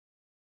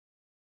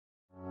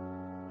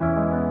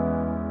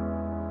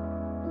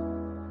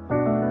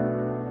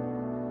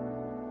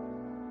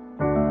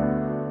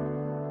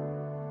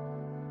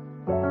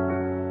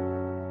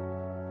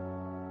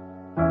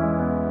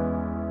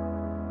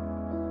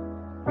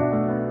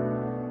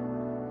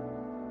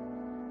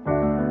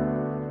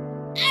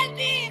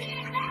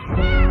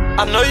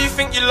I know you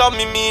think you love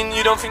me, and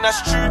you don't think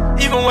that's true.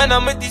 Even when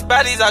I'm with these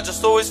baddies, I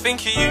just always think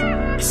of you.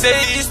 You say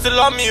you used to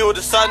love me, all of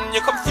a sudden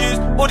you're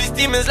confused. All these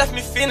demons left me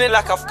feeling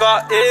like I've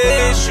got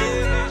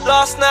issues.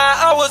 Last night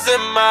I was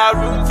in my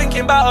room,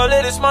 thinking about all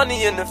of this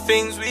money and the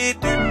things we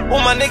do. All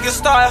my niggas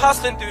started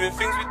hustling, doing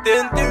things we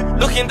didn't do.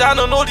 Looking down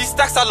on all these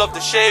stacks, I love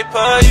the shape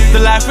of you. The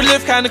life we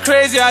live kinda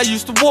crazy, I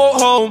used to walk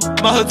home.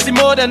 My hood see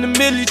more than a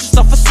million just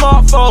off a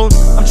smartphone.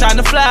 I'm trying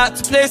to fly out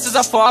to places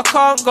I thought I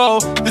can't go.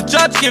 The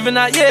judge giving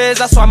out years,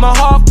 that's why my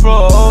heart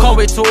broke. Can't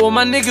wait till all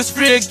my niggas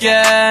free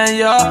again,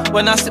 yeah.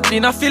 When I sip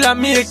lean, I feel like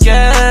me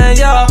again,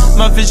 yeah.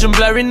 My vision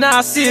blurry, now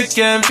I see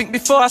again. Think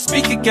before I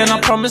speak again, I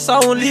promise I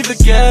won't leave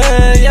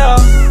again, yeah.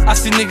 I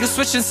see niggas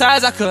switching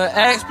sides, I couldn't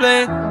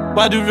explain.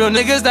 Why do real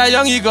niggas that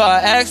young, you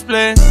gotta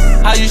explain.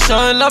 How you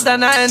showing love that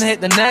night and hate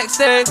the next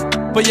day.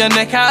 Put your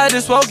neck out of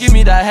this world, give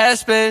me that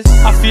headspace.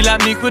 I feel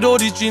like Meek with all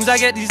these dreams, I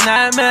get these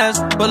nightmares.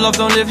 But love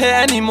don't live here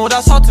anymore,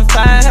 that's hard to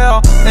find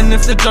hell. And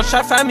if the judge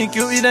try to find me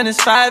guilty, then it's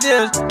 5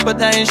 years. But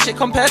that ain't shit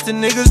compared to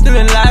niggas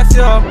doing life,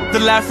 yo. The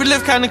life we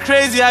live kinda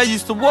crazy, I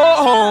used to walk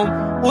home.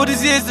 All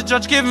these years the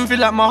judge giving, feel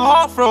like my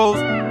heart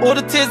froze. All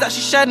the tears that she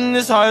shed in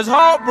this heart is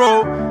heart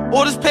broke.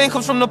 All this pain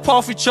comes from the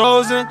path we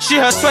chosen. She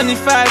had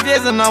 25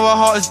 years and now her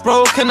heart is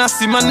broken. I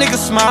see my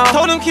niggas smile.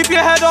 Told him keep your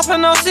head up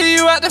and I'll see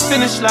you at the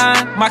finish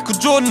line. Michael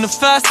Jordan, the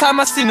first time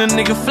I seen a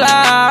nigga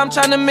fly. I'm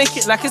trying to make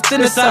it like it's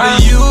dinner time.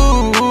 It's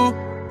you,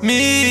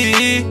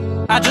 me,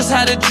 I just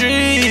had a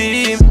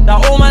dream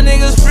that all my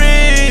niggas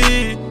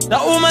free,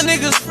 that all my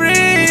niggas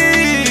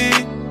free.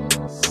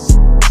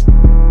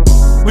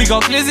 We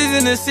got glizzies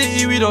in the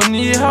city, we don't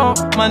need help.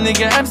 My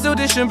nigga M still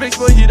dishing bricks,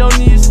 but he don't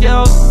need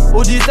scales.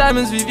 All these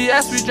diamonds,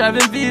 VVS, we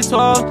driving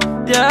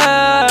V12.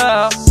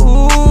 Yeah,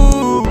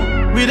 ooh.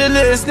 We the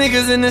latest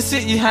niggas in the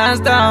city,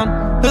 hands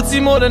down. He'll see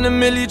more than a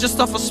milli just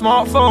off a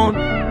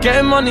smartphone.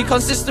 Getting money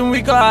consistent,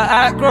 we gotta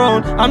act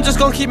grown. I'm just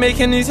gonna keep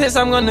making these hits,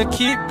 I'm gonna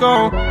keep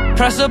going.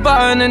 Press a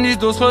button and these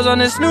doors close on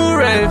this new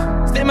rave.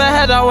 Stick my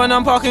head out when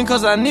I'm parking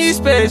cause I need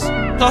space.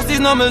 Plus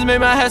these numbers make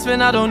my head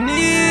spin, I don't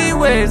need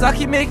waves. I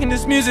keep making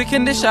this music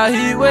in this shot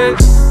heat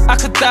waves. I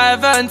could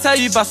dive out and tell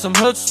you about some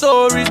hood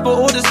stories, but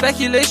all the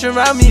speculation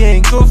around me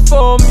ain't good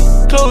for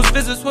me. Close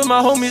visits with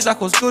my homies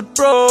like what's good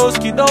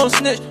bros. You don't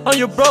snitch on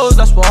your bros,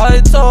 that's what I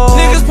told.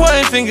 Niggas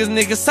pointing fingers,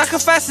 niggas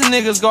sacrificing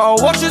niggas. Got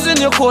our watches in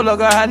your corner,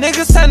 got had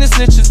niggas turning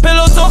snitches.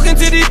 Pillow talking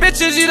to these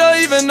bitches, you don't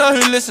even know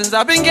who listens.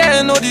 I've been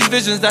getting all these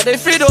visions that they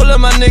freed all of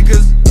my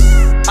niggas.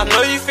 I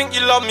know you think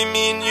you love me,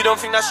 and you don't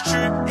think that's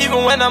true.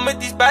 Even when I'm with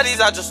these baddies,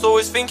 I just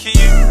always think of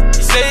you.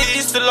 You say you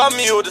used to love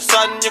me, all of a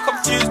sudden you're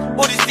confused.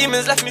 All these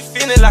demons left me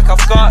feeling like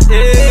I've got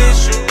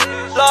issues.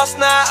 Last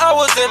night I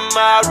was in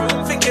my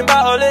room, thinking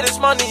about all of this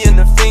money and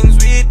the things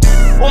we do.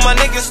 All my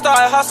niggas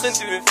started hustling,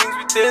 doing things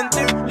we didn't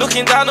do.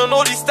 Looking down on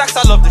all these stacks,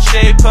 I love the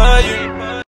shape of you.